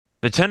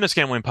The Tennis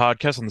Gambling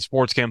Podcast on the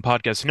Sports Gambling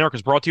Podcast Network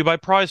is brought to you by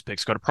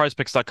PrizePicks. Go to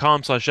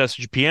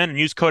prizepicks.com/SGPN and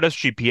use code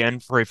SGPN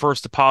for a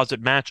first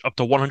deposit match up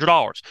to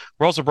 $100.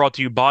 We're also brought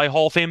to you by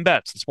Hall of Fame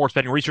Bets, the sports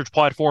betting research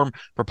platform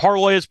for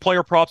parlays,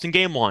 player props, and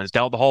game lines.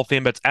 Download the Hall of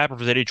Fame Bets app or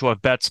visit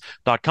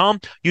HOFBets.com.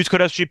 Use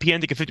code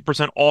SGPN to get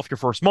 50% off your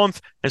first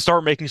month and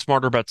start making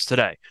smarter bets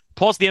today.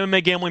 Plus, the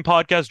MMA Gambling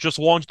Podcast just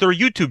launched their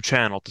YouTube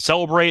channel. To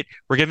celebrate,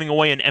 we're giving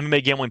away an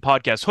MMA Gambling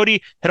Podcast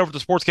hoodie. Head over to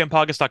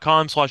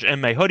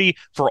sportsgamepodcast.com/MMA hoodie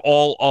for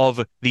all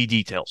of the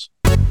details.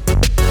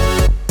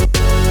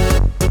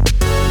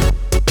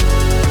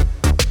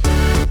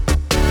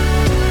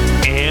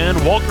 And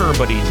welcome,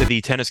 everybody, to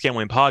the Tennis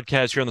Gambling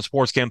Podcast here on the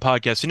Sports Gambling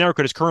Podcast Network.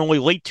 It is currently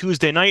late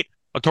Tuesday night,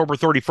 October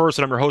 31st,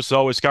 and I'm your host, as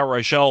always, Scott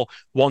Reichel,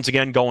 once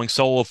again going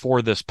solo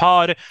for this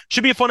pod.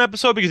 Should be a fun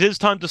episode because it is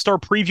time to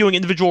start previewing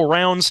individual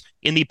rounds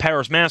in the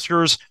Paris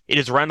Masters. It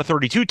is round of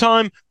 32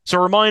 time, so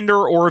a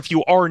reminder, or if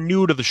you are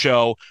new to the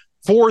show,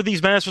 for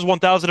these Masters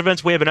 1000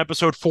 events, we have an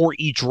episode for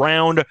each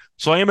round,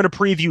 so I am going to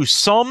preview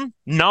some,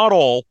 not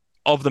all,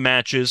 of the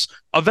matches.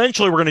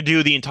 Eventually, we're going to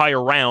do the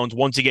entire round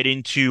once you get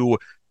into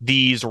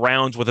these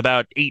rounds with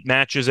about 8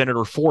 matches in it,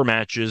 or 4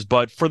 matches.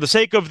 But for the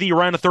sake of the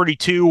round of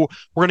 32,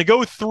 we're going to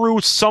go through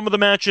some of the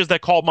matches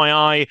that caught my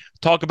eye,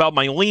 talk about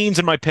my leans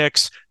and my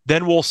picks.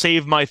 Then we'll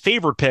save my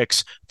favorite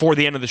picks for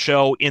the end of the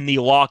show in the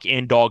lock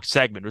and dog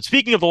segment. But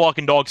speaking of the lock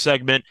and dog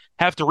segment,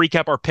 have to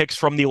recap our picks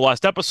from the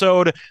last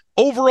episode.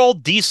 Overall,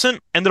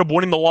 decent. Ended up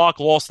winning the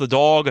lock, lost the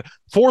dog.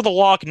 For the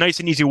lock,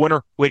 nice and easy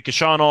winner. We had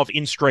Khachanov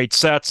in straight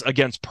sets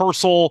against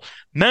Purcell.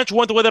 Match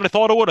went the way that I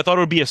thought it would. I thought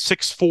it would be a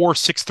 6-4,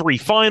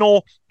 6-3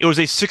 final. It was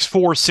a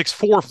 6-4,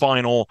 6-4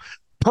 final.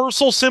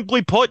 Purcell,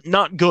 simply put,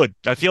 not good.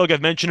 I feel like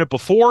I've mentioned it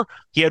before.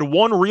 He had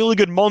one really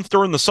good month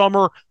during the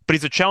summer, but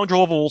he's a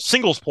challenger-level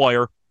singles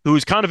player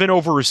who's kind of in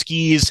over his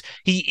skis.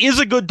 He is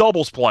a good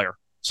doubles player.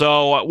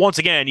 So, once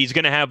again, he's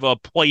going to have a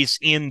place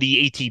in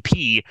the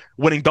ATP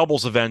winning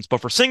doubles events. But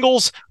for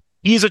singles,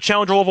 he's a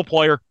challenger-level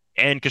player,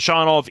 and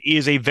Khachanov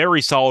is a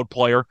very solid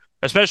player,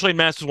 especially in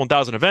Masters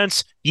 1000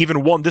 events. He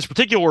even won this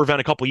particular event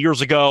a couple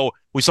years ago.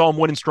 We saw him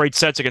win in straight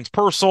sets against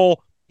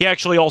Purcell. He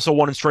actually also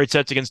won in straight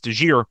sets against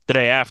Desir the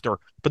day after.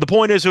 But the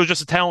point is, it was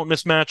just a talent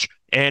mismatch,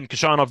 and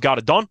Khachanov got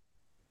it done.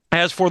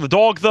 As for the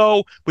dog,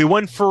 though, we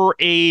went for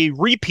a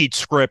repeat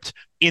script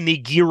in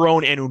the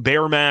Giron and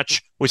Humbert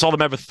match. We saw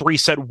them have a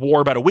 3-set war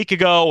about a week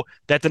ago.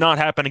 That did not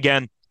happen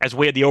again, as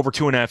we had the over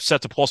 2.5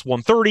 sets of plus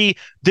 130.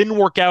 Didn't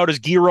work out as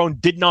Giron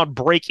did not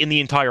break in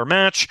the entire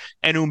match,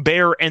 and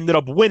Humbert ended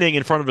up winning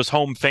in front of his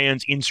home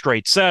fans in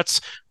straight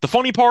sets. The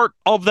funny part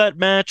of that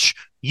match,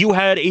 you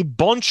had a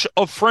bunch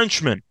of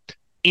Frenchmen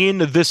in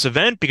this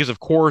event because, of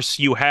course,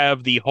 you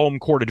have the home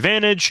court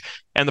advantage.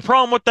 And the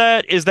problem with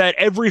that is that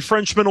every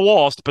Frenchman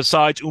lost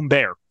besides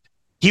Humbert.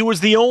 He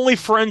was the only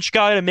French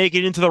guy to make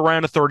it into the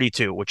round of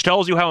 32, which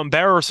tells you how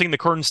embarrassing the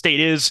current state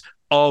is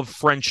of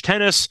French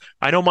tennis.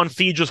 I know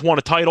Monfils just won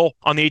a title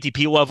on the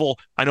ATP level.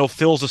 I know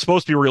Fils is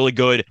supposed to be really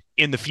good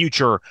in the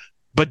future.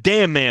 But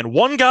damn, man,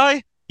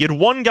 you had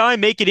one guy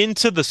make it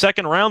into the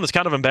second round. That's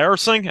kind of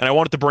embarrassing, and I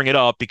wanted to bring it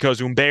up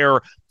because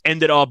Humbert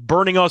ended up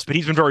burning us, but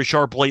he's been very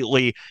sharp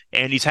lately,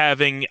 and he's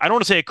having, I don't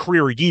want to say a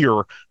career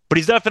year, but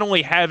he's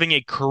definitely having a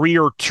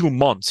career 2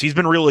 months. He's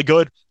been really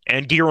good,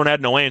 and Giron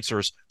had no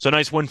answers, so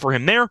nice win for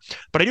him there.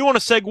 But I do want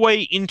to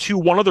segue into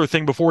one other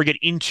thing before we get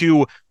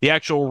into the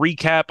actual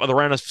recap of the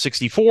round of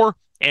 64,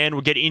 and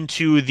we'll get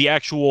into the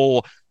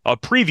actual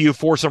preview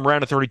for some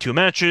round of 32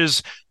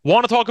 matches.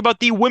 Want to talk about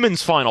the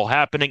women's final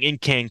happening in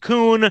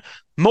Cancun,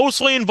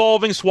 mostly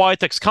involving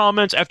Swiatek's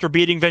comments after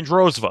beating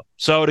Vendrosova.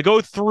 So to go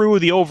through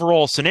the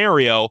overall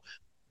scenario,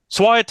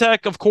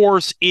 Swiatek, of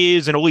course,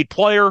 is an elite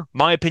player,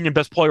 my opinion,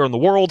 best player in the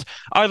world.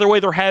 Either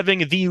way, they're having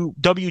the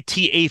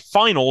WTA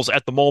finals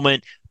at the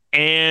moment,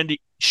 and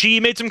she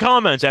made some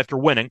comments after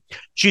winning.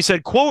 She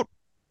said, quote,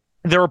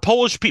 "There are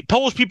Polish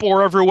people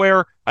are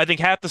everywhere. I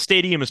think half the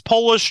stadium is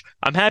Polish.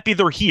 I'm happy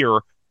they're here.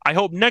 I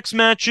hope next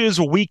matches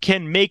we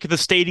can make the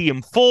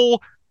stadium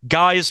full.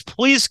 Guys,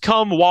 please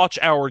come watch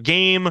our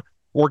game.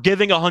 We're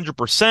giving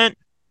 100%.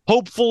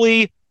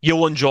 Hopefully,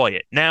 you'll enjoy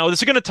it." Now, this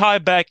is going to tie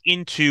back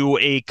into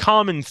a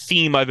common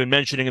theme I've been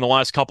mentioning in the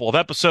last couple of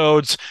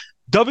episodes,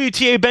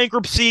 WTA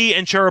bankruptcy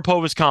and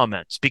Sharapova's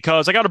comments,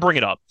 because I got to bring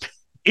it up.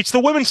 It's the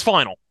women's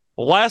final,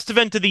 last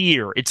event of the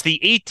year. It's the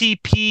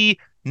ATP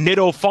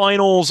Nitto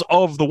finals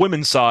of the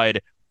women's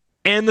side,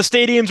 and the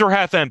stadiums are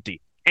half empty.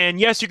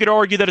 And yes, you could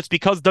argue that it's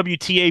because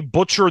WTA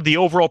butchered the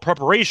overall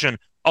preparation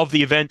of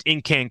the event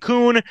in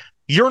Cancun.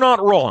 You're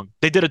not wrong.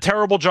 They did a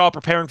terrible job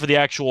preparing for the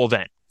actual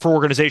event for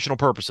organizational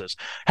purposes.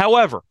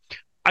 However,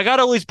 I got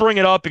to at least bring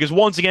it up because,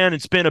 once again,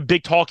 it's been a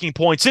big talking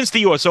point since the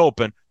U.S.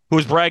 Open, who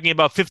was bragging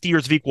about 50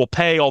 years of equal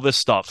pay, all this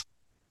stuff.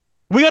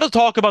 We got to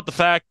talk about the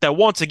fact that,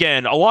 once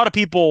again, a lot of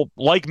people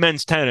like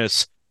men's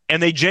tennis,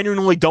 and they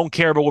genuinely don't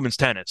care about women's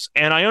tennis.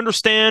 And I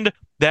understand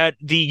that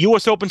the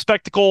U.S. Open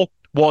spectacle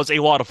was a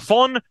lot of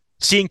fun.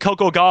 Seeing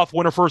Coco Gauff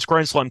win her first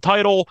Grand Slam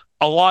title,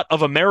 a lot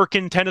of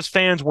American tennis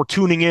fans were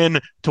tuning in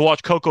to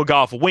watch Coco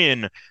Gauff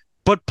win.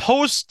 But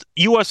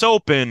post-U.S.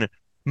 Open,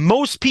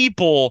 most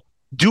people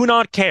do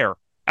not care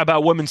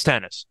about women's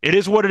tennis. It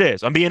is what it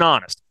is. I'm being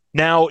honest.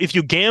 Now, if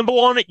you gamble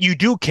on it, you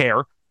do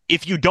care.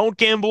 If you don't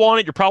gamble on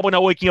it, you're probably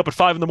not waking up at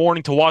 5 in the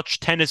morning to watch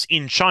tennis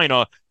in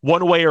China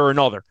one way or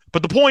another.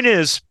 But the point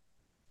is,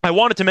 I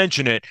wanted to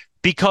mention it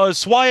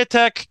because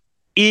Swiatek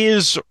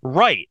is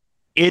right.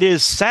 It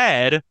is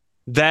sad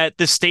that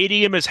the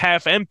stadium is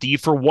half empty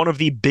for one of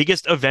the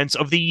biggest events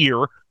of the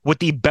year with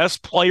the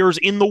best players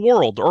in the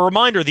world. A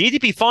reminder, the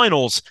ATP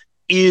Finals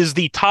is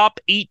the top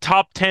 8,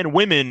 top 10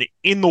 women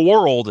in the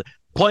world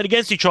playing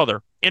against each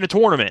other in a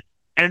tournament.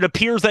 And it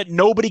appears that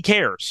nobody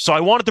cares. So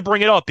I wanted to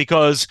bring it up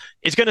because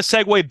it's going to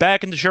segue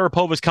back into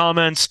Sharapova's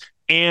comments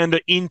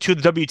and into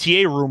the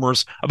WTA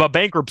rumors about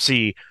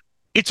bankruptcy.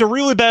 It's a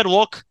really bad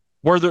look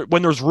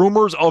when there's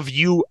rumors of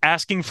you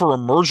asking for a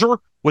merger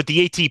with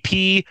the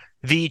ATP,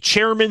 the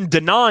chairman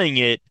denying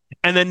it,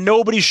 and then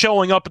nobody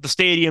showing up at the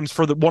stadiums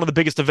for one of the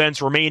biggest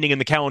events remaining in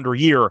the calendar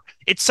year.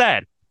 It's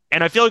sad.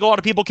 And I feel like a lot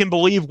of people can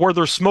believe where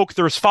there's smoke,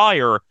 there's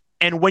fire.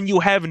 And when you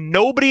have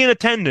nobody in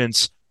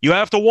attendance, you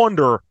have to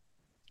wonder,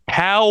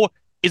 how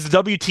is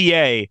the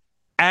WTA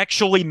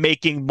actually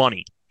making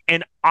money?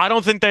 And I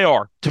don't think they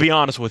are, to be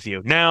honest with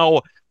you.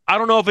 Now, I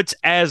don't know if it's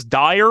as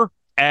dire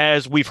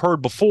as we've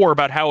heard before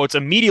about how it's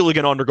immediately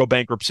going to undergo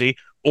bankruptcy,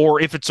 or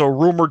if it's a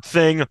rumored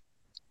thing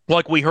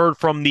like we heard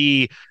from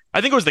I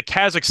think it was the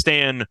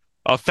Kazakhstan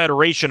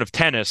Federation of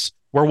Tennis,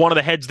 where one of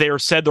the heads there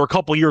said they're a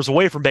couple years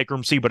away from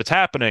bankruptcy, but it's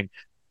happening.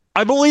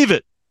 I believe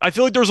it. I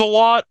feel like there's a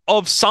lot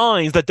of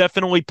signs that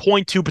definitely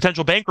point to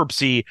potential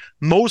bankruptcy,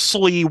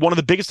 mostly one of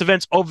the biggest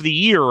events of the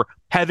year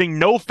having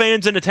no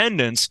fans in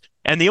attendance.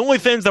 And the only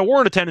fans that were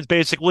in attendance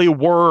basically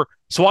were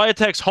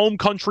Swiatek's home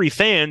country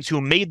fans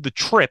who made the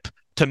trip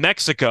to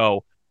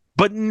Mexico.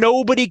 But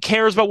nobody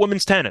cares about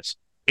women's tennis.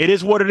 It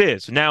is what it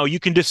is. Now, you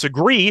can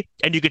disagree,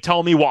 and you could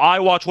tell me, well, I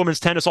watch women's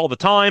tennis all the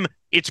time.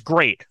 It's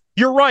great.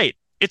 You're right.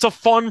 It's a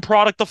fun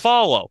product to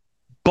follow.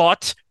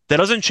 But that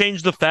doesn't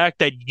change the fact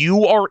that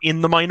you are in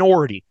the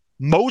minority.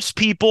 Most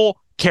people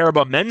care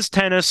about men's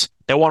tennis.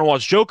 They want to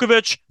watch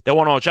Djokovic. They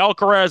want to watch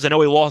Alcaraz. I know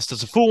he lost to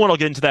Safulin. I'll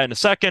get into that in a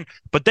second.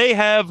 But they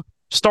have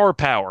star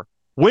power.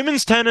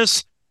 Women's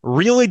tennis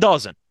really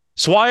doesn't.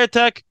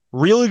 Swiatek,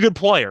 really good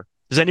player.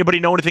 Does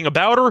anybody know anything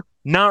about her?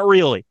 Not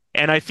really.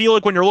 And I feel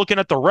like when you're looking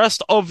at the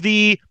rest of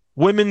the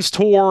women's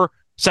tour,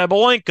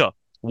 Sabalenka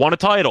won a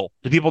title.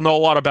 Do people know a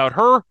lot about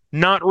her?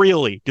 Not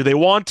really. Do they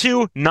want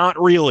to? Not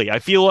really. I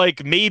feel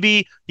like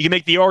maybe you can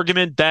make the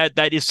argument that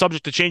that is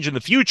subject to change in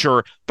the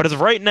future, but as of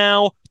right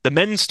now, the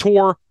men's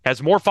tour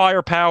has more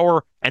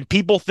firepower, and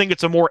people think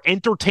it's a more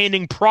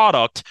entertaining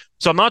product.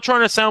 So I'm not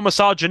trying to sound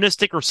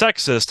misogynistic or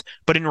sexist,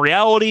 but in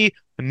reality,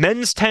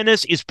 men's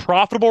tennis is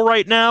profitable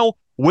right now.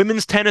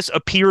 Women's tennis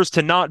appears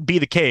to not be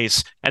the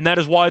case, and that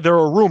is why there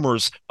are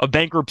rumors of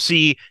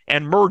bankruptcy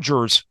and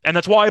mergers, and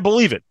that's why I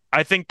believe it.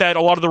 I think that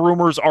a lot of the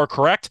rumors are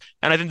correct,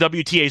 and I think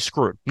WTA is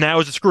screwed. Now,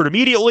 is it screwed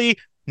immediately?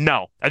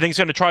 No. I think it's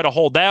going to try to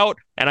hold out,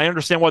 and I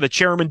understand why the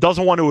chairman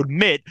doesn't want to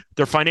admit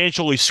they're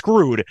financially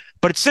screwed,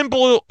 but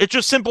it's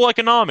just simple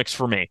economics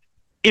for me.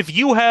 If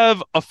you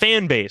have a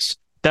fan base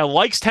that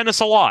likes tennis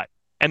a lot,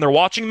 and they're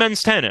watching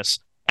men's tennis,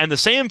 and the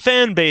same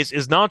fan base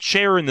is not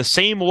sharing the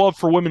same love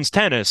for women's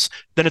tennis,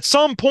 then at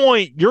some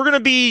point, you're going to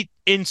be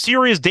in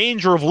serious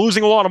danger of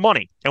losing a lot of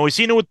money. And we've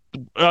seen it with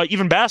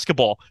even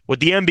basketball, with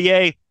the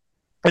NBA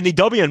and the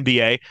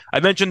WNBA. I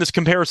mentioned this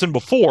comparison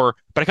before,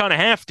 but I kind of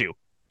have to.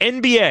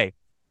 NBA,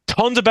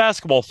 tons of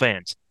basketball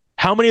fans.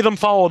 How many of them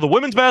follow the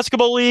Women's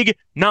Basketball League?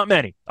 Not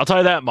many. I'll tell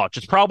you that much.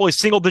 It's probably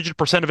single-digit %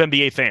 of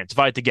NBA fans, if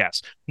I had to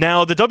guess.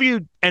 Now, the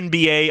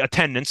WNBA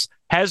attendance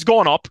has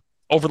gone up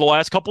over the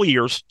last couple of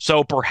years,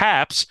 so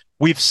perhaps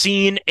we've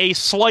seen a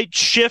slight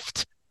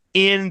shift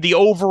in the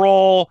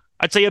overall,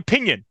 I'd say,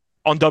 opinion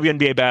on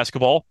WNBA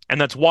basketball, and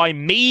that's why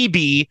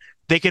maybe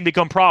they can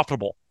become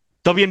profitable.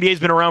 WNBA's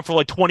been around for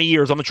like 20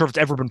 years. I'm not sure if it's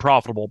ever been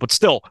profitable, but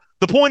still,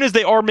 the point is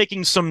they are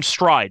making some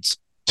strides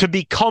to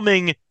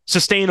becoming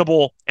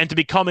sustainable and to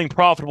becoming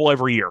profitable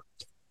every year.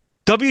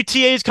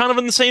 WTA is kind of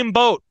in the same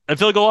boat. I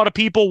feel like a lot of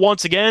people,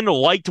 once again,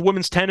 liked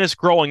women's tennis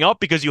growing up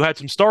because you had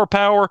some star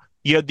power.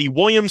 You had the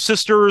Williams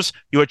sisters.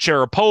 You had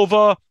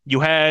Sharapova.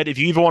 You had, if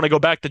you even want to go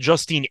back to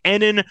Justine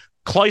Henin,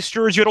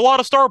 Clijsters, you had a lot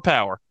of star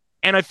power.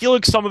 And I feel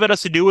like some of it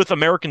has to do with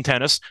American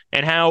tennis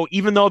and how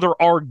even though there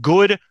are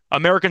good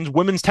American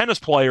women's tennis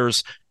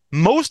players,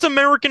 most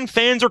American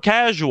fans are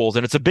casuals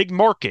and it's a big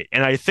market.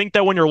 And I think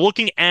that when you're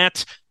looking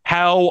at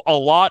how a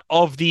lot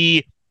of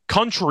the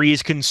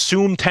countries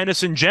consume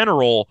tennis in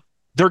general,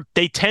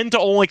 they tend to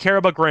only care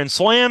about Grand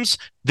Slams.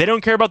 They don't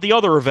care about the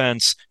other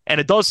events.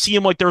 And it does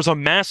seem like there's a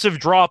massive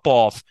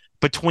drop-off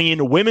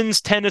between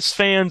women's tennis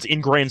fans in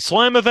Grand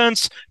Slam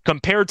events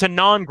compared to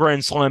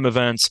non-Grand Slam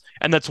events.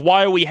 And that's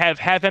why we have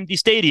half-empty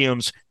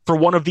stadiums for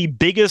one of the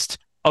biggest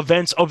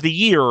events of the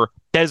year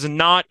that is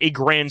not a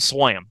Grand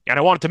Slam. And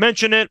I wanted to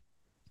mention it.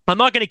 I'm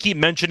not going to keep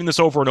mentioning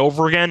this over and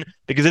over again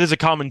because it is a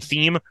common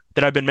theme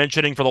that I've been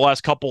mentioning for the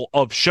last couple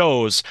of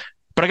shows.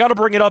 But I got to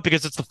bring it up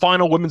because it's the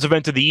final women's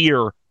event of the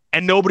year.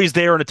 and nobody's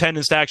there in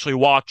attendance to actually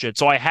watch it.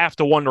 So I have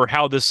to wonder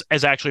how this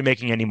is actually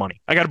making any money.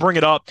 I got to bring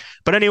it up.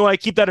 But anyway,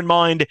 keep that in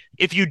mind.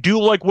 If you do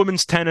like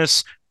women's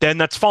tennis, then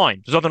that's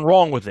fine. There's nothing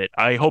wrong with it.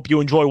 I hope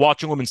you enjoy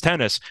watching women's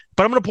tennis.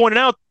 But I'm going to point it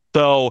out,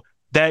 though,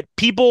 that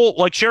people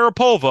like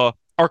Sharapova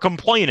are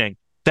complaining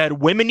that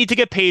women need to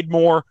get paid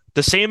more,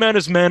 the same amount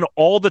as men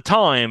all the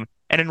time.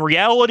 And in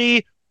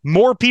reality,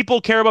 more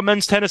people care about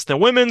men's tennis than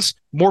women's.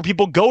 More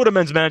people go to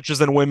men's matches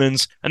than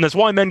women's. And that's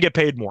why men get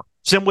paid more.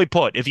 Simply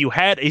put, if you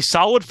had a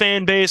solid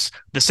fan base,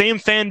 the same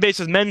fan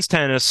base as men's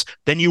tennis,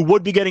 then you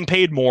would be getting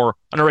paid more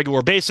on a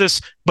regular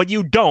basis. But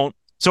you don't.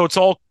 So it's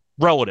all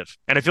relative.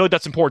 And I feel like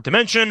that's important to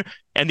mention.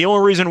 And the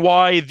only reason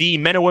why the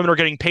men and women are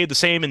getting paid the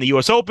same in the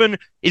US Open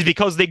is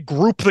because they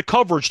group the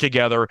coverage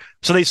together.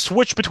 So they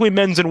switch between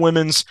men's and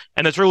women's.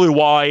 And that's really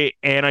why.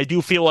 And I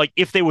do feel like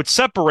if they would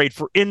separate,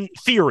 for in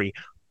theory,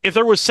 if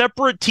there was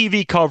separate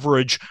TV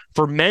coverage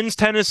for men's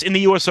tennis in the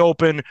US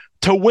Open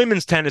to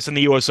women's tennis in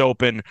the US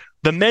Open,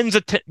 the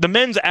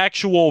men's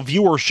actual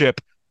viewership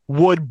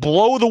would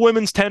blow the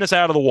women's tennis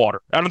out of the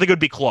water. I don't think it would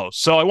be close.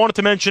 So I wanted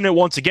to mention it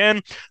once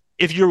again.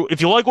 If you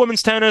like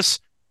women's tennis,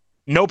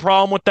 no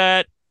problem with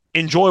that.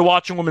 Enjoy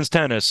watching women's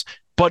tennis.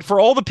 But for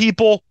all the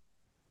people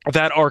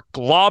that are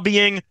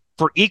lobbying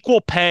for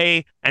equal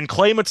pay and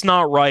claim it's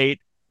not right,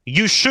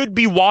 you should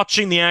be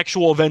watching the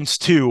actual events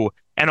too.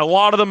 And a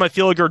lot of them, I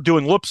feel like, are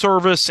doing lip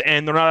service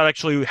and they're not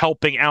actually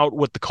helping out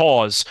with the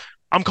cause.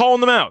 I'm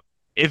calling them out.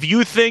 If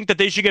you think that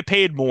they should get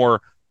paid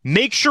more,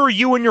 make sure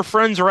you and your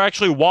friends are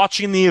actually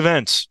watching the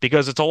events,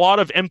 because it's a lot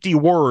of empty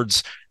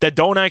words that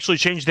don't actually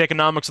change the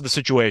economics of the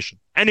situation.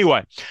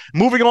 Anyway,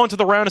 moving on to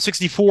the round of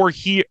 64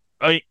 here,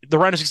 the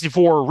round of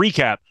 64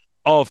 recap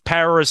of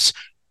Paris.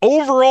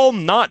 Overall,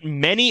 not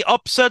many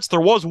upsets. There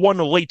was one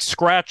late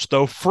scratch,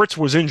 though. Fritz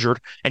was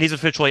injured, and he's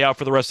officially out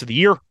for the rest of the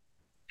year.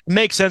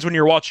 Makes sense when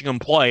you're watching him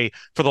play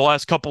for the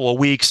last couple of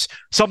weeks.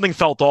 Something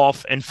felt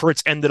off, and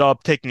Fritz ended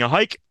up taking a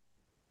hike.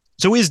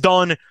 So he's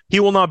done. He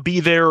will not be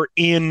there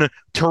in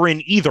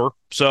Turin either.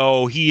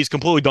 So he's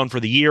completely done for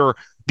the year.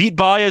 Beat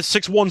Baez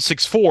 6-1,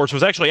 6-4. So it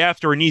was actually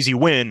after an easy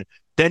win.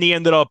 Then he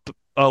ended up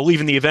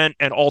leaving the event,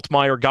 and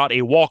Altmaier got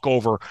a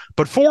walkover.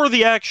 But for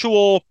the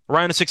actual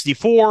round of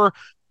 64,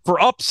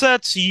 for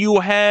upsets, you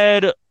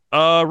had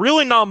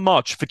really not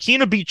much.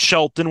 Fekina beat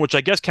Shelton, which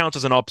I guess counts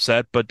as an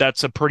upset, but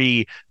that's a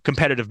pretty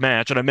competitive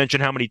match. And I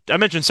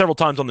mentioned several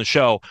times on the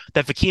show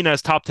that Fekina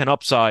has top 10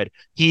 upside.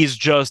 He's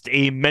just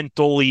a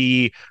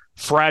mentally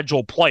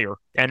fragile player,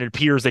 and it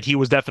appears that he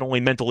was definitely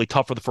mentally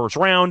tough for the first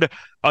round.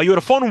 You had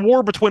a fun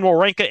war between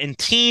Wawrinka and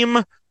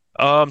Thiem.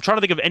 I'm trying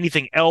to think of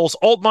anything else.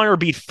 Altmaier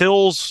beat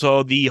Fils,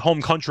 so the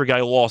home country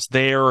guy lost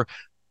there.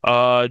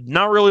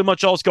 Not really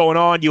much else going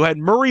on. You had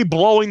Murray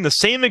blowing the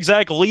same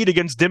exact lead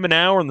against de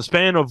Minaur in the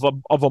span of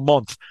a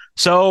month.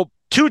 So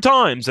 2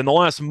 times in the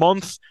last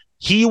month,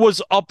 he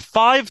was up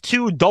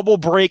 5-2 double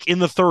break in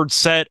the third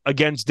set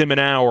against de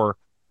Minaur,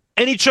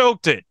 and he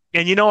choked it.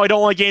 And you know I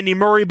don't like Andy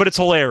Murray, but it's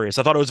hilarious.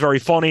 I thought it was very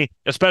funny,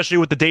 especially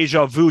with the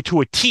deja vu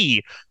to a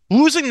T.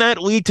 Losing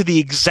that lead to the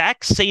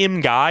exact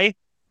same guy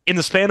in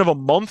the span of a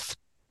month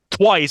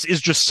twice is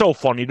just so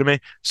funny to me.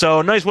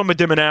 So nice win by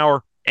de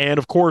Minaur. And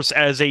of course,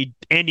 as a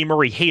Andy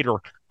Murray hater,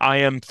 I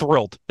am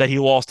thrilled that he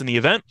lost in the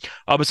event.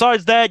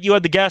 Besides that, you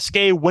had the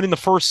Gasquet winning the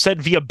first set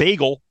via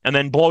bagel and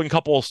then blowing a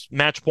couple of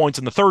match points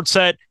in the third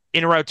set,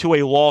 in route to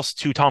a loss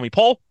to Tommy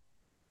Paul.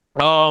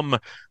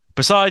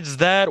 Besides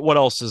that, what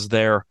else is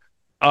there?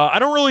 I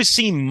don't really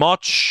see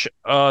much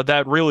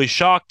that really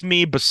shocked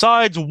me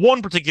besides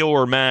one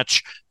particular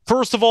match.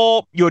 First of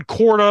all, you had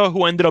Korda,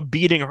 who ended up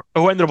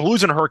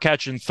losing to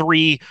Hurkacz in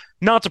 3.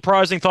 Not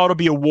surprising, thought it would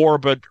be a war,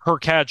 but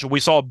Hurkacz, we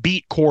saw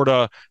beat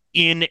Korda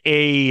in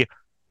a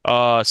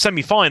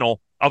semifinal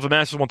of a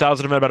Masters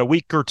 1000 event about a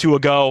week or 2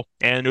 ago,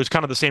 and it was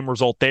kind of the same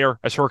result there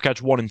as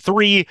Hurkacz won in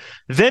 3.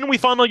 Then we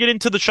finally get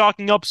into the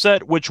shocking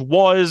upset, which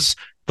was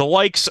the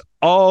likes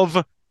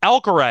of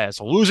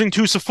Alcaraz losing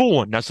to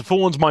Safiullin. Now,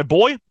 Safullin's my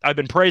boy. I've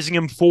been praising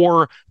him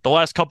for the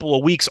last couple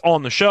of weeks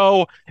on the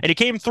show, and he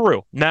came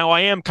through. Now, I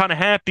am kind of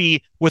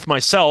happy with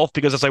myself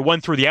because as I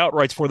went through the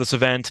outrights for this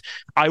event,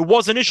 I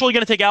was initially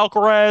going to take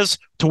Alcaraz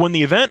to win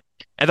the event,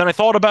 and then I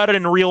thought about it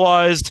and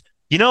realized,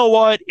 you know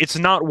what? It's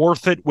not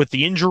worth it with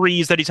the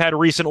injuries that he's had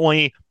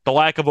recently, the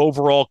lack of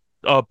overall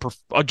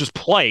just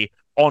play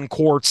on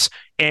courts,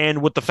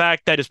 and with the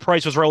fact that his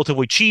price was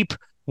relatively cheap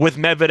with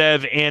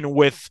Medvedev and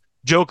with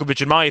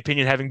Djokovic, in my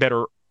opinion, having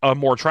better,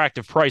 more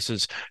attractive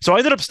prices. So I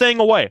ended up staying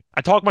away.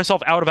 I talked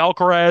myself out of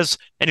Alcaraz,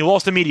 and he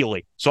lost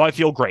immediately. So I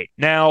feel great.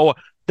 Now,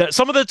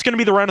 some of that's going to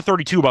be the round of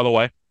 32, by the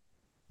way.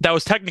 That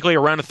was technically a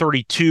round of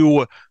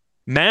 32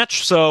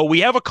 match. So we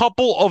have a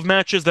couple of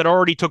matches that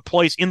already took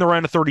place in the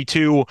round of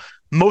 32.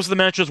 Most of the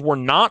matches were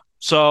not.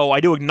 So I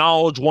do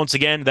acknowledge, once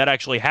again, that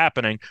actually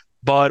happening.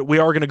 But we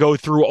are going to go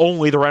through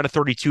only the round of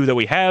 32 that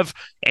we have.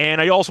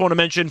 And I also want to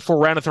mention for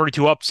round of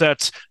 32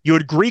 upsets, you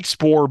had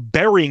Griekspoor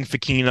burying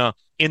Fekina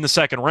in the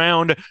second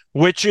round,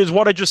 which is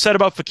what I just said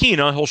about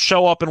Fekina. He'll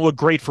show up and look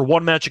great for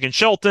one match against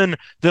Shelton,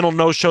 then he'll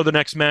no-show the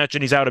next match,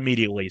 and he's out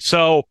immediately.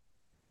 So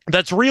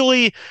That's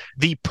really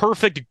the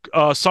perfect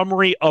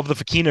summary of the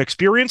Fakina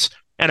experience,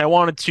 and I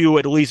wanted to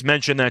at least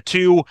mention that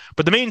too.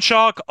 But the main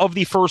shock of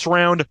the first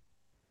round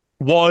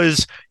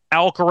was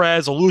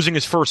Alcaraz losing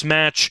his first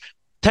match.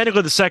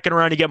 Technically, the second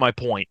round, you get my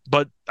point.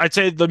 But I'd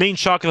say the main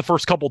shock of the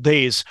first couple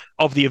days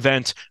of the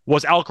event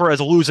was Alcaraz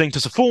losing to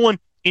Safulin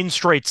in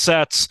straight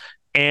sets.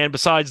 And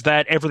besides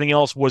that, everything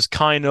else was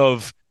kind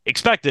of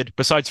expected,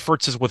 besides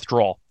Fritz's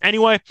withdrawal.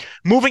 Anyway,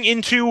 moving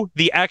into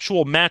the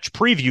actual match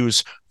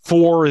previews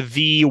for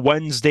the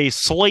Wednesday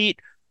slate,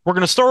 we're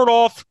going to start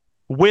off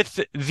with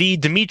the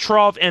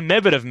Dimitrov and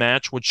Medvedev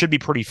match, which should be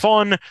pretty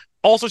fun.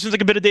 Also seems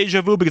like a bit of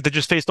deja vu because they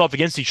just faced off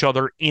against each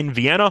other in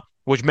Vienna,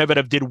 which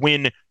Medvedev did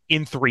win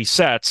in 3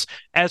 sets.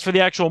 As for the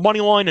actual money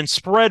line and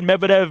spread,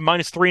 Medvedev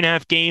minus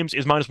 3.5 games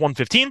is minus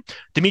 115.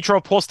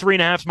 Dimitrov plus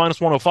 3.5 is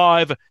minus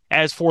 105.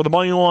 As for the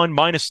money line,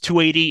 minus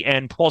 280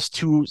 and plus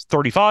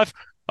 235.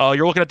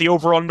 You're looking at the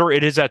over-under.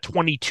 It is at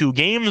 22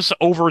 games.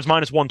 Over is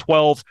minus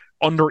 112.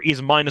 Under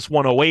is minus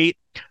 108.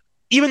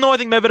 Even though I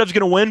think Medvedev's going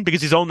to win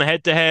because he's on the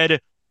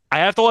head-to-head, I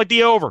have to like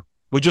the over.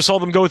 We just saw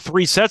them go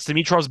 3 sets.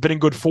 Dimitrov's been in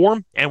good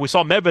form, and we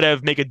saw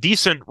Medvedev make a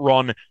decent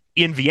run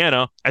in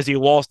Vienna as he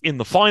lost in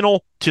the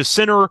final to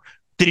Sinner.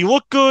 Did he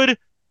look good?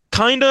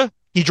 Kinda.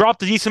 He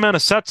dropped a decent amount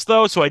of sets,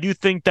 though, so I do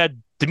think that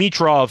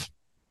Dimitrov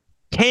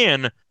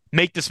can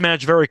make this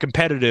match very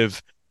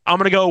competitive. I'm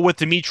going to go with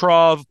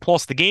Dimitrov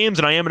plus the games,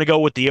 and I am going to go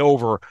with the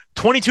over.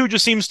 22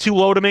 just seems too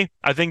low to me.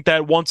 I think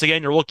that, once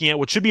again, you're looking at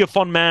what should be a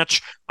fun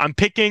match. I'm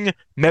picking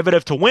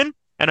Medvedev to win.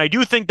 And I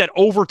do think that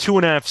over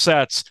 2.5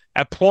 sets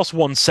at plus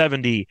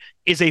 170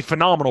 is a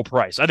phenomenal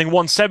price. I think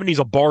 170 is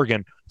a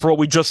bargain for what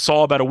we just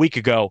saw about a week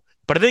ago.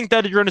 But I think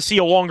that you're going to see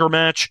a longer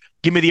match.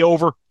 Give me the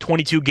over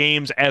 22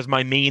 games as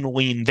my main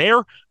lean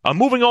there.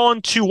 Moving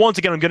on to, once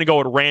again, I'm going to go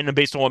at random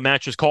based on what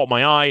matches caught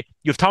my eye.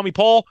 You have Tommy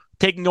Paul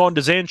taking on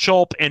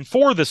Dzanchulp. And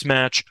for this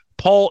match,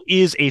 Paul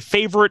is a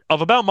favorite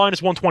of about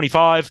minus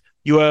 125.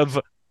 You have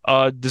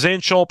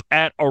Dzanchulp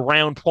at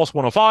around plus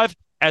 105.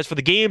 As for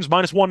the games,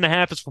 minus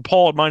 1.5 is for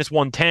Paul at minus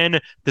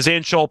 110.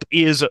 Dzanchulp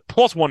is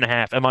plus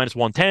 1.5 at minus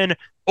 110.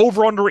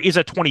 Over-under is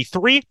at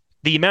 23.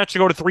 The match to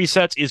go to 3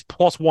 sets is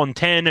plus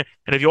 110. And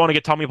if you want to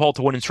get Tommy Paul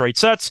to win in straight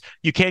sets,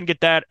 you can get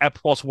that at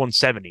plus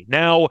 170.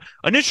 Now,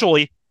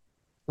 initially,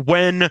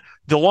 when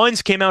the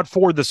lines came out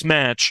for this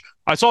match,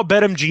 I saw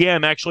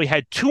BetMGM actually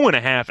had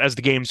 2.5 as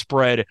the game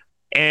spread.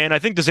 And I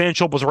think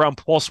Dzanchulp was around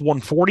plus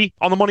 140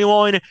 on the money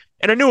line.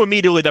 And I knew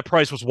immediately that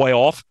price was way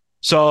off.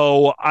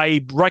 So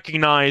I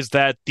recognize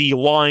that the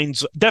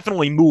lines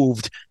definitely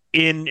moved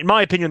in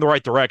my opinion, the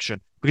right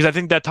direction. Because I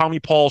think that Tommy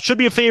Paul should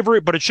be a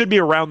favorite, but it should be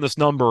around this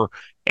number.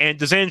 And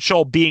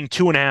Dzanchulp being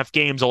 2.5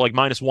 games at like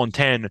minus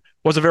 110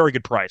 was a very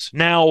good price.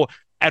 Now,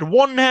 at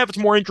 1.5, it's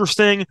more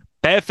interesting.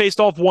 They have faced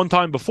off one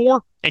time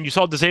before, and you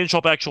saw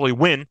Dzanchulp actually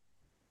win.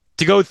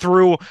 To go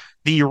through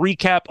the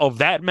recap of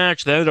that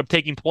match that ended up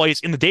taking place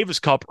in the Davis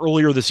Cup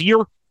earlier this year,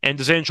 and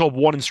Dzanchulp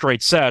won in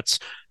straight sets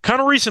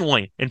kind of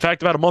recently. In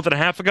fact, about a month and a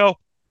half ago.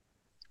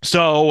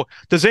 So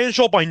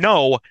Dzanchulp, I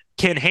know,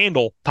 can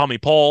handle Tommy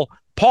Paul.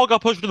 Paul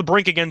got pushed to the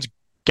brink against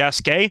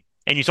Gasquet,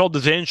 and you saw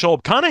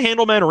Dzanchulp kind of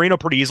handle Mannarino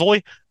pretty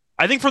easily.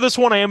 I think for this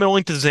one, I am going to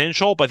link to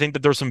Dzanchulp. I think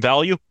that there's some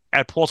value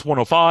at plus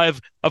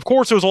 105. Of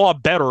course, it was a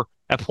lot better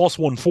at plus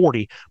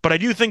 140, but I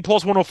do think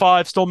plus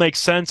 105 still makes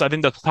sense. I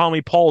think that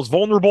Tommy Paul is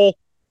vulnerable,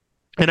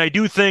 and I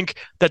do think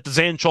that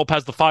Dzanchulp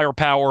has the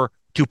firepower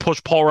to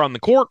push Paul around the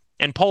court,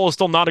 and Paul is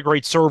still not a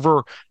great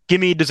server.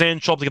 Give me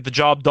Dzanchulp to get the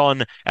job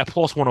done at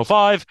plus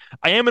 105.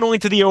 I am going to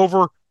link to the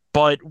over,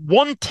 but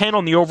 110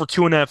 on the over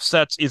 2.5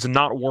 sets is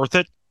not worth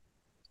it.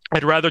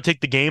 I'd rather take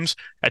the games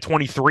at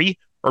 23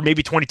 or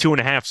maybe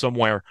 22.5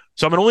 somewhere.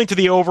 So I'm going to lean to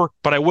the over,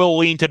 but I will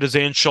lean to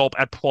Dzanchulp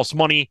at plus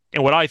money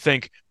in what I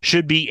think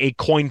should be a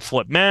coin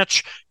flip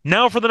match.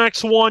 Now for the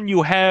next one,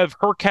 you have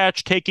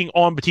Hurkacz taking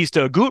on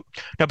Bautista Agut.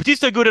 Now,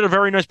 Bautista Agut had a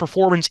very nice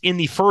performance in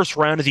the first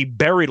round as he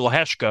buried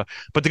Lehecka.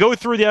 But to go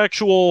through the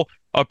actual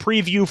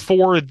preview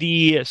for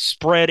the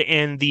spread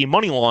and the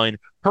money line,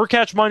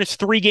 Hurkacz minus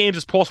 3 games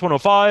is plus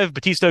 105.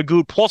 Bautista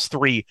Agut plus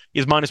 3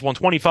 is minus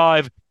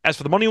 125. As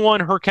for the money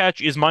line,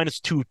 Hurkacz is minus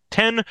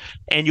 210,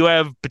 and you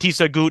have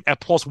Bautista Agut at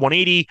plus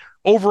 180.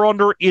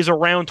 Over-under is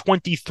around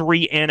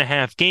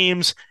 23.5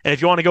 games. And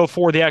if you want to go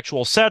for the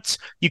actual sets,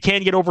 you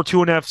can get over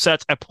 2.5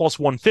 sets at plus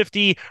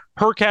 150.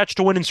 Hurkacz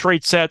to win in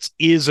straight sets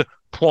is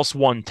plus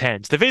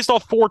 110. So they faced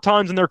off 4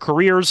 times in their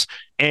careers,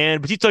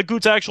 and Bautista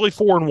Agut's actually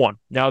 4-1.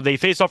 Now, they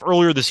faced off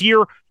earlier this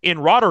year in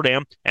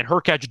Rotterdam, and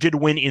Hurkacz did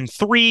win in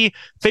 3.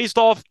 Faced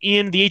off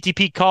in the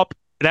ATP Cup,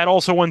 that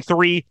also won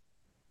 3.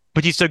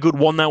 Bautista Agut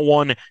won that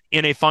one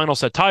in a final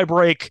set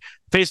tiebreak.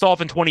 Faced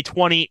off in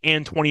 2020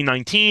 and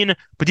 2019.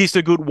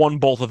 Bautista Agut won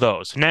both of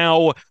those.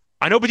 Now,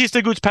 I know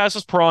Bautista Agut's past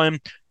his prime.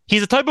 He's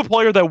the type of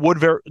player that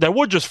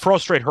would just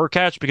frustrate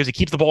Hurkacz because he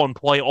keeps the ball in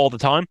play all the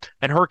time,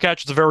 and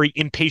Hurkacz is a very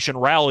impatient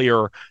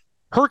rallier.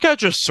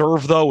 Hurkacz's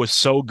serve, though, is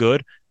so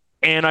good,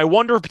 and I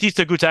wonder if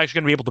Bautista Agut's actually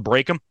going to be able to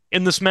break him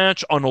in this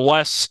match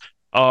unless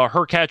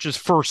Hurkacz's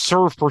first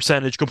serve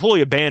percentage completely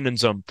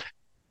abandons him.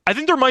 I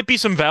think there might be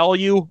some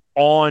value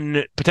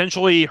on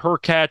potentially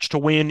Hurkacz to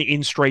win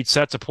in straight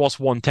sets at plus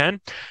 110.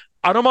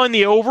 I don't mind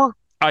the over.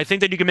 I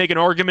think that you can make an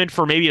argument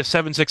for maybe a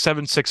 7-6,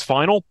 7-6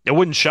 final. It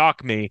wouldn't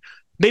shock me.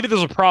 Maybe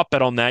there's a prop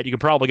bet on that you can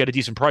probably get a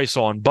decent price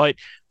on. But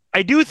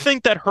I do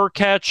think that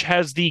Hurkacz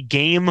has the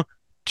game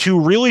to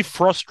really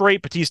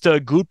frustrate Bautista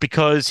Agut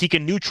because he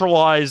can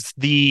neutralize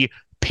the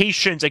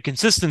patience and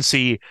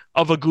consistency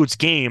of Agut's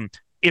game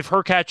if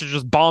Hurkacz is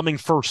just bombing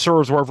first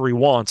serves wherever he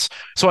wants.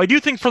 So I do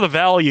think for the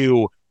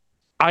value,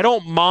 I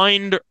don't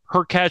mind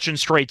Hurkacz in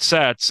straight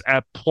sets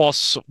at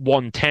plus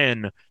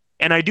 110.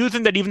 And I do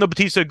think that even though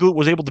Bautista Agut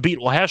was able to beat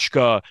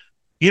Leheshka,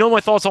 you know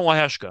my thoughts on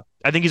Leheshka.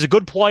 I think he's a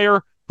good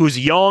player who's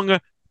young,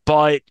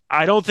 but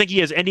I don't think he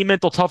has any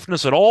mental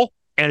toughness at all.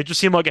 And it just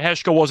seemed like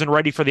Leheshka wasn't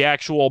ready for the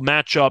actual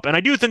matchup. And I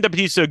do think that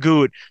Bautista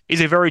Agut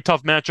is a very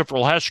tough matchup for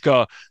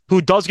Leheshka,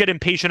 who does get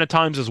impatient at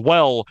times as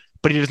well,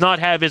 but he does not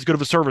have as good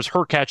of a serve as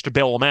Hurkacz to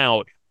bail him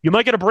out. You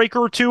might get a breaker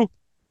or two,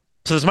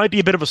 so this might be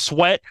a bit of a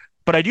sweat.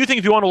 But I do think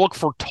if you want to look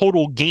for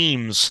total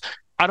games,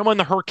 I don't mind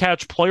the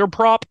Hurkacz player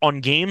prop on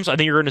games. I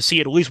think you're going to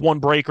see at least one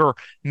breaker,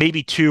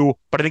 maybe two,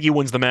 but I think he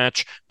wins the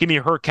match. Give me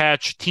a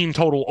Hurkacz team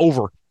total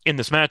over in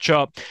this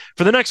matchup.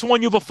 For the next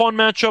one, you have a fun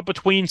matchup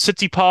between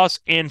Tsitsipas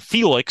and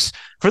Felix.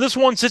 For this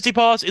one,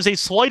 Tsitsipas is a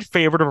slight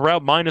favorite of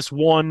around minus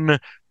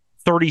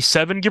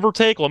 137, give or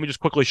take. Let me just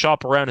quickly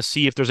shop around to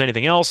see if there's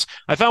anything else.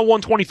 I found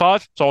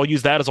 125, so I'll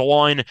use that as a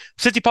line.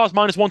 Tsitsipas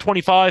minus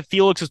 125,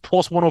 Felix is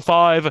plus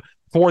 105.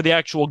 For the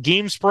actual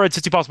game spread,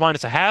 Tsitsipas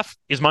minus a half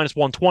is minus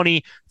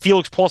 120.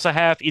 Felix plus a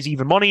half is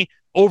even money.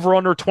 Over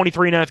under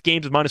 23.5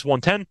 games is minus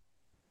 110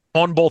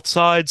 on both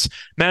sides.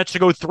 Match to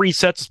go 3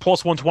 sets is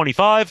plus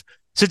 125.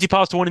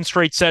 Tsitsipas to win in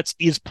straight sets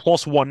is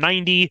plus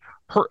 190.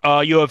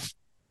 You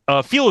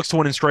have Felix to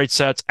win in straight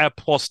sets at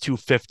plus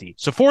 250.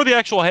 So for the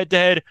actual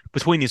head-to-head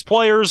between these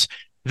players,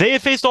 they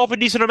have faced off a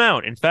decent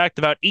amount. In fact,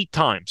 about 8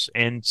 times.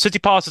 And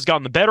Tsitsipas has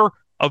gotten the better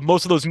of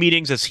most of those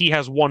meetings as he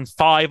has won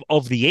 5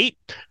 of the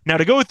 8. Now,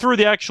 to go through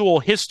the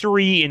actual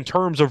history in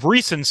terms of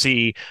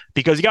recency,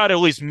 because you got to at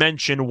least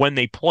mention when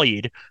they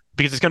played,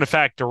 because it's going to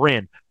factor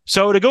in.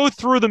 So to go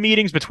through the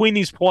meetings between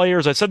these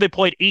players, I said they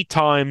played 8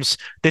 times.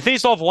 They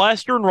faced off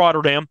last year in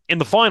Rotterdam, in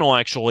the final,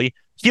 actually.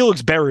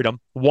 Felix buried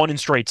him, 1 in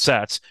straight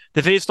sets.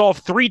 They faced off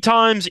 3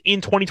 times in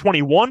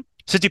 2021.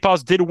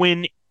 Tsitsipas did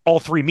win all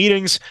 3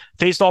 meetings.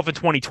 Faced off in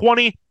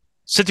 2020.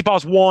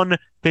 Tsitsipas won,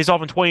 faced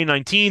off in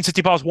 2019.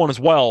 Tsitsipas won as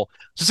well.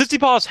 So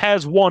Tsitsipas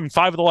has won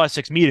 5 of the last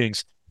 6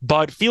 meetings,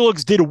 but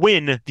Felix did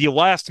win the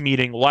last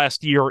meeting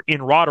last year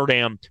in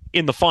Rotterdam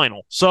in the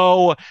final.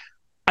 So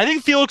I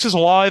think Felix is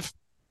alive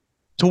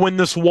to win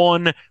this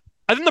one.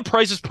 I think the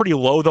price is pretty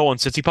low, though, on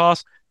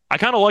Tsitsipas. I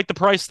kind of like the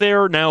price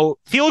there. Now,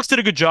 Felix did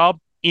a good job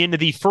in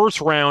the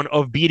first round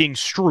of beating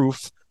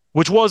Struff,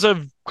 which was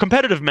a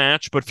competitive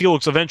match, but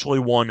Felix eventually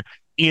won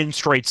in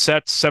straight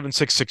sets,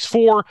 7-6,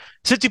 6-4.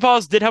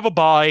 Tsitsipas did have a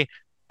bye.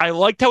 I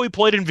liked how he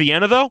played in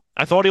Vienna, though.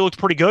 I thought he looked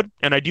pretty good,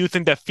 and I do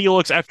think that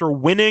Felix, after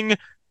winning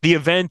the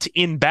event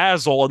in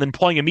Basel and then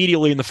playing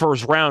immediately in the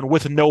first round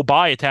with no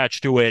bye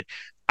attached to it,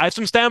 I have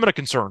some stamina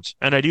concerns,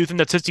 and I do think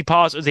that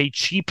Tsitsipas is a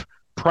cheap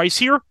price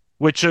here,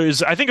 which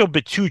is, I think, a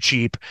bit too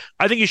cheap.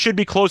 I think he should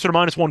be closer to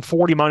minus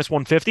 140, minus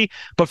 150,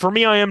 but for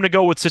me, I am going to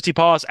go with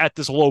Tsitsipas at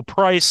this low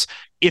price.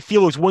 If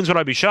Felix wins, would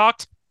I be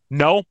shocked?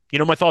 No. You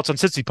know my thoughts on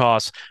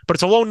Tsitsipas, but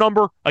it's a low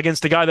number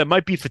against a guy that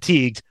might be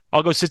fatigued.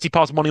 I'll go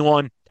Tsitsipas money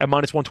line at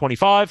minus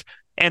 125.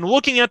 And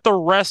looking at the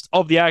rest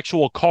of the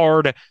actual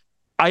card,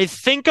 I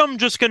think I'm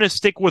just going to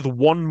stick with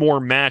one more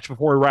match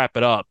before we wrap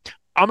it up.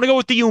 I'm going to go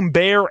with the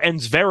Humbert and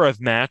Zverev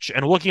match.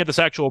 And looking at this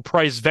actual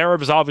price,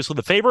 Zverev is obviously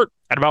the favorite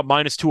at about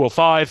minus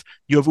 205.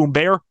 You have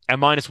Humbert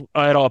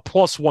at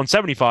plus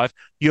 175.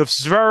 You have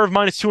Zverev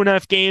minus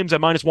 2.5 games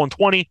at minus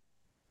 120.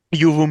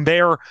 You have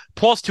Humbert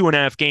plus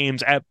 2.5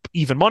 games at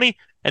even money.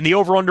 And the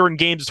over-under in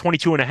games is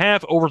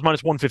 22.5. Over is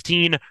minus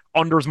 115.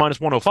 Under is minus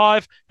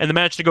 105. And the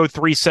match to go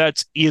 3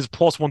 sets is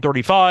plus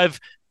 135.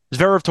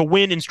 Zverev to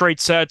win in straight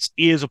sets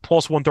is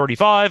plus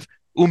 135.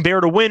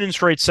 Humbert to win in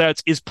straight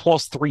sets is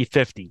plus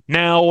 350.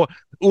 Now,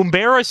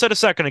 Humbert, I said a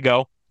second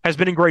ago, has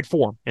been in great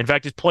form. In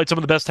fact, he's played some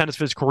of the best tennis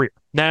of his career.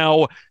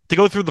 Now, to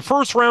go through the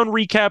first round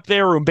recap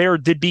there,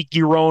 Humbert did beat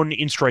Giron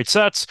in straight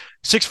sets,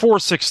 6-4,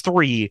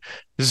 6-3.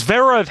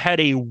 Zverev had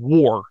a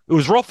war. It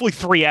was roughly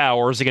 3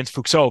 hours against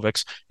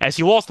Fucsovics, as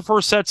he lost the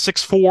first set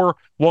 6-4,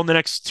 won the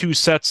next 2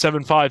 sets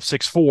 7-5,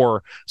 6-4.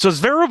 So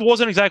Zverev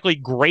wasn't exactly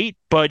great,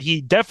 but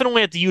he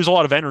definitely had to use a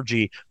lot of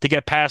energy to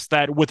get past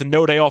that with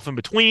no day off in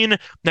between.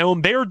 Now,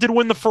 Humbert did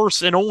win the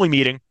first and only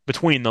meeting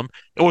between them.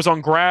 It was on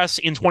grass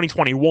in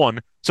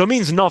 2021, so it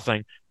means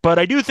nothing. But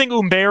I do think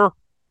Humbert,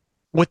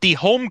 with the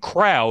home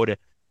crowd,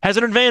 has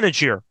an advantage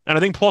here. And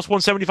I think plus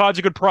 175 is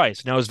a good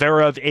price. Now, is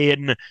Zverev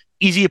an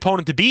easy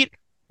opponent to beat?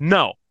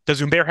 No.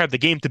 Does Humbert have the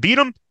game to beat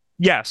him?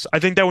 Yes. I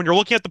think that when you're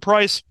looking at the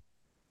price,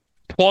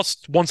 plus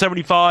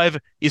 175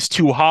 is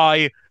too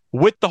high.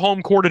 With the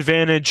home court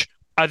advantage,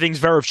 I think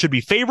Zverev should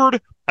be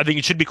favored. I think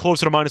it should be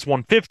closer to minus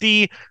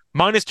 150.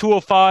 Minus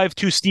 205,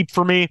 too steep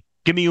for me.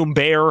 Give me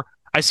Humbert.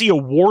 I see a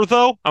war,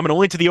 though. I'm going to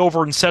link to the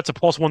over in sets at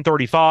plus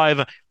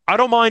 135. I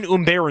don't mind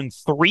Humbert in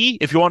 3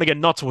 if you want to get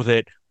nuts with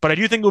it, but I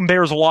do think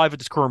Humbert is alive at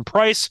this current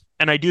price,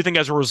 and I do think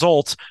as a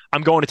result,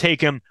 I'm going to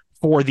take him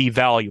for the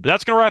value. But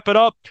that's going to wrap it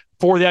up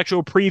for the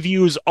actual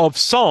previews of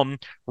some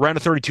round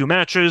of 32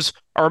 matches.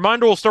 A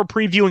reminder, we'll start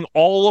previewing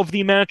all of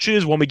the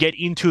matches when we get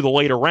into the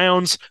later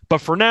rounds,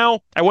 but for now,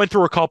 I went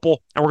through a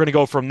couple, and we're going to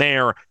go from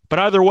there. But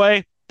either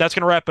way, that's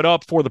going to wrap it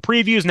up for the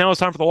previews. Now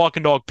it's time for the Lock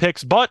and Dog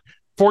picks, but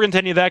before we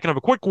continue that, I can have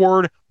a quick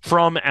word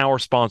from our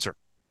sponsor.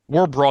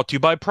 We're brought to you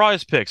by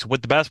Prize Picks.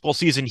 With the basketball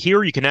season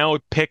here, you can now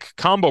pick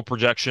combo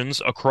projections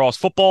across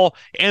football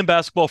and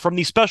basketball from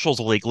the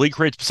Specials League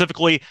created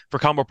specifically for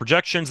combo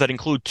projections that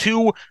include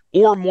 2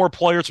 or more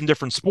players from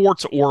different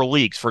sports or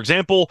leagues. For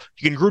example,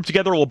 you can group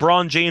together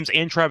LeBron James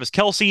and Travis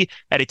Kelce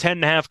at a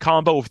 10.5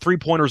 combo of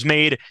 3-pointers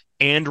made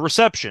and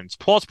receptions.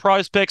 Plus,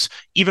 Prize Picks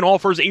even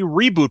offers a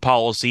reboot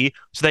policy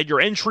so that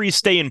your entries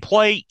stay in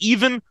play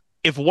even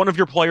if one of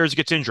your players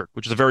gets injured,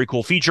 which is a very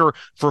cool feature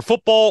for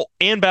football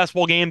and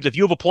basketball games. If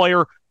you have a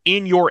player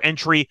in your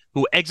entry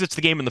who exits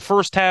the game in the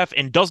first half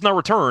and does not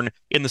return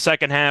in the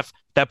second half,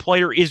 that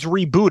player is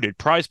rebooted.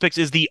 Prize Picks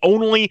is the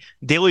only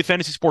daily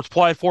fantasy sports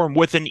platform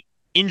with an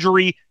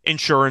injury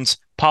insurance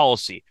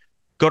policy.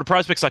 Go to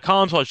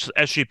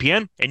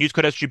prizepicks.com/SGPN and use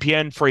code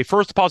SGPN for a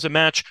first deposit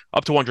match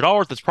up to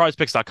 $100. That's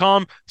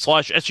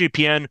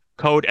prizepicks.com/SGPN,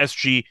 code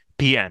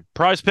SGPN.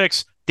 Prize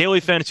Picks,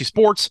 daily fantasy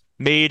sports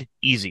made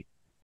easy.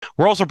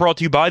 We're also brought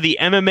to you by the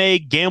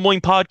MMA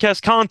Gambling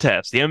Podcast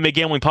Contest. The MMA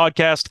Gambling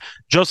Podcast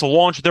just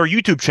launched their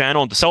YouTube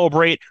channel, and to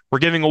celebrate, we're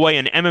giving away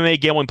an MMA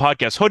Gambling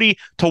Podcast hoodie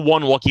to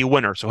one lucky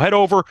winner. So head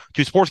over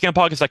to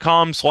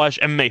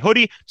sportsgamepodcast.com/MMA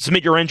hoodie to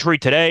submit your entry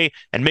today,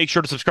 and make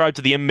sure to subscribe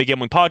to the MMA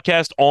Gambling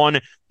Podcast on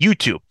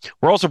YouTube.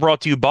 We're also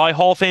brought to you by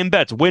Hall of Fame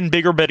Bets. Win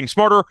bigger, betting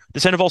smarter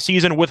this NFL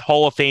season with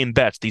Hall of Fame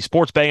Bets, the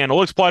sports betting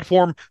analytics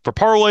platform for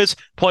parlays,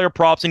 player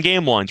props, and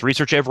game lines.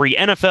 Research every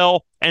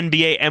NFL,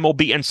 NBA,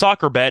 MLB, and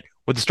soccer bet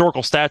with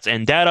historical stats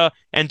and data.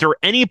 Enter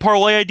any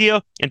parlay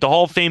idea into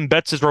Hall of Fame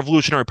Bets'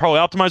 revolutionary parlay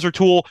optimizer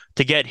tool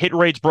to get hit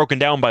rates broken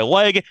down by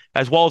leg,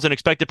 as well as an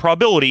expected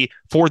probability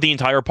for the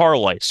entire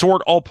parlay.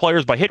 Sort all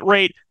players by hit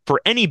rate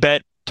for any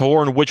bet to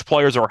learn which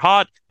players are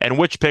hot and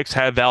which picks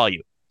have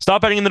value.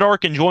 Stop betting in the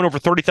dark and join over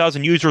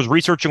 30,000 users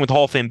researching with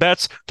Hall of Fame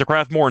Bets to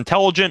craft more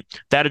intelligent,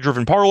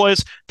 data-driven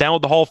parlays.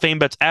 Download the Hall of Fame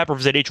Bets app or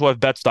visit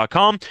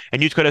HOFBets.com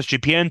and use code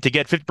SGPN to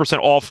get 50%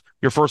 off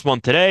your first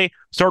month today.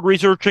 Start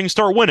researching,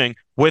 start winning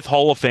with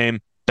Hall of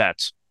Fame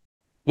Bets.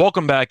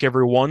 Welcome back,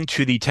 everyone,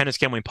 to the Tennis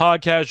Gambling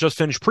Podcast. Just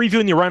finished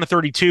previewing the round of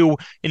 32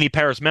 in the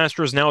Paris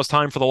Masters. Now it's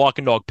time for the Lock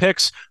and Dog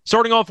picks.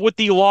 Starting off with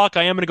the lock,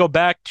 I am going to go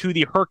back to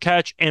the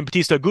Hurkacz and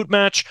Bautista Agut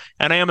match,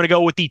 and I am going to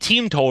go with the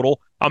team total.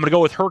 I'm going to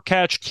go with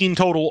Hurkacz team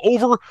total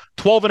over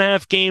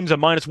 12.5 games at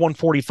minus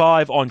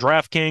 145 on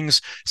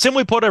DraftKings.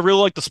 Simply put, I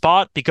really like the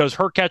spot because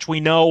Hurkacz, we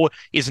know,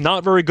 is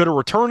not very good at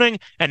returning,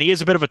 and he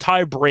is a bit of a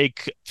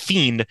tie-break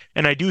fiend,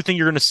 and I do think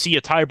you're going to see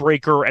a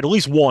tiebreaker, at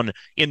least one,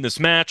 in this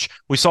match.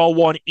 We saw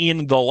one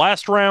in the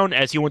last round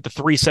as he went to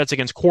 3 sets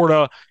against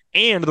Korda,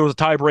 and there was a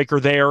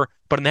tiebreaker there.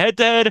 But in the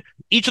head-to-head,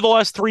 each of the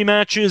last 3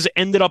 matches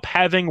ended up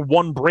having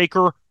one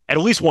breaker, at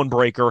least one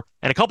breaker,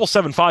 and a couple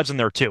 7-5s in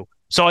there too.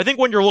 So I think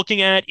what you're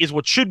looking at is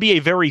what should be a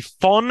very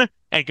fun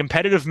and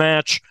competitive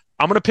match.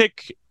 I'm going to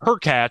pick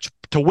Hurkacz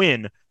to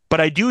win, but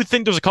I do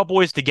think there's a couple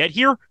ways to get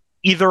here.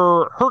 Either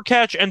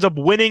Hurkacz ends up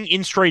winning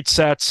in straight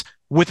sets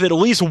with at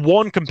least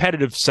one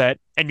competitive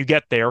set, and you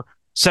get there,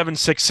 7-6,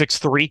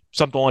 6-3,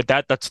 something like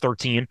that. That's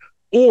 13.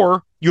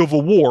 Or you have a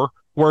war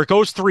where it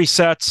goes 3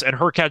 sets and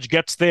Hurkacz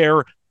gets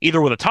there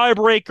either with a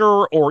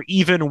tiebreaker or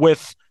even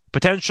with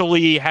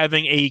potentially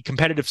having a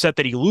competitive set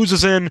that he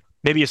loses in,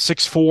 maybe a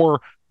 6-4,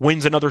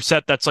 wins another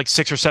set that's like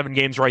 6 or 7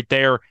 games right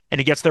there,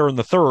 and he gets there in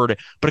the third.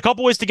 But a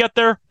couple ways to get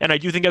there, and I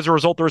do think as a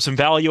result there is some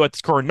value at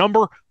this current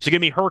number. So give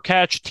me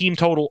Hurkacz team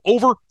total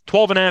over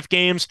 12.5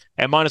 games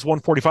at minus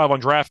 145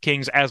 on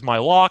DraftKings as my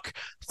lock.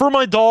 For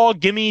my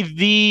dog, give me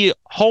the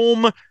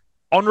home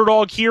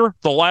underdog here,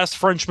 the last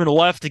Frenchman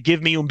left, to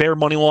give me Humbert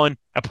moneyline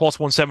at plus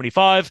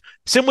 175.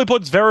 Simply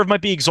put, Zverev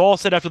might be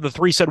exhausted after the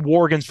 3-set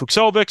war against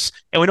Fucsovics,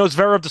 and we know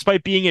Zverev,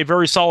 despite being a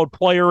very solid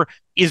player,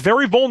 is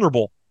very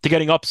vulnerable to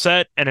getting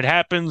upset, and it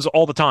happens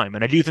all the time.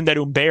 And I do think that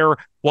Humbert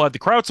will have the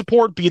crowd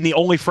support, being the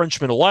only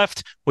Frenchman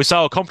left. We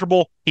saw how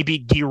comfortable he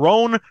beat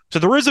Giron, so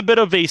there is a bit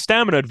of a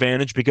stamina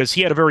advantage because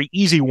he had a very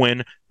easy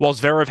win, while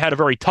Zverev had a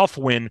very tough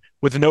win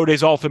with no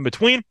days off in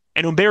between.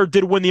 And Humbert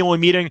did win the only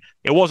meeting.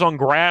 It was on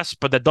grass,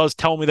 but that does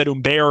tell me that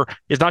Humbert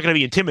is not going to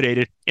be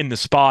intimidated in the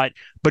spot.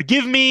 But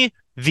give me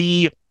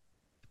the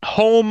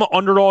home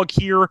underdog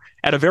here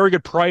at a very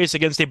good price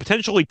against a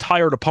potentially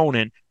tired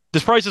opponent.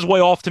 This price is way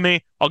off to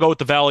me. I'll go with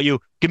the value.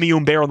 Give me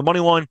Humbert on the money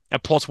line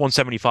at plus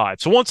 175.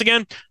 So once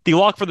again, the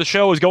lock for the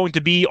show is going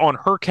to be on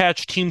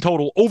Hurkacz team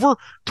total over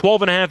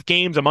 12.5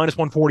 games at minus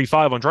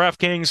 145 on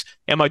DraftKings.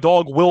 And my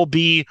dog will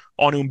be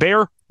on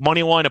Humbert,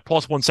 money line at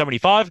plus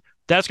 175.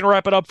 That's going to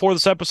wrap it up for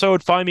this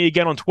episode. Find me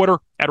again on Twitter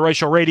at Rice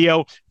Show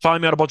Radio.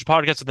 Find me on a bunch of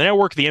podcasts at the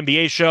network, the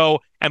NBA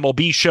show,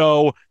 MLB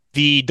show,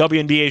 the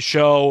WNBA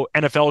show,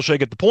 NFL show,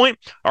 get the point.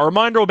 A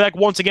reminder, we'll be back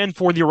once again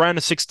for the round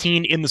of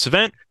 16 in this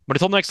event. But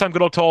until next time,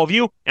 good luck to all of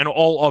you and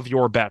all of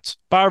your bets.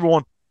 Bye,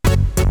 everyone.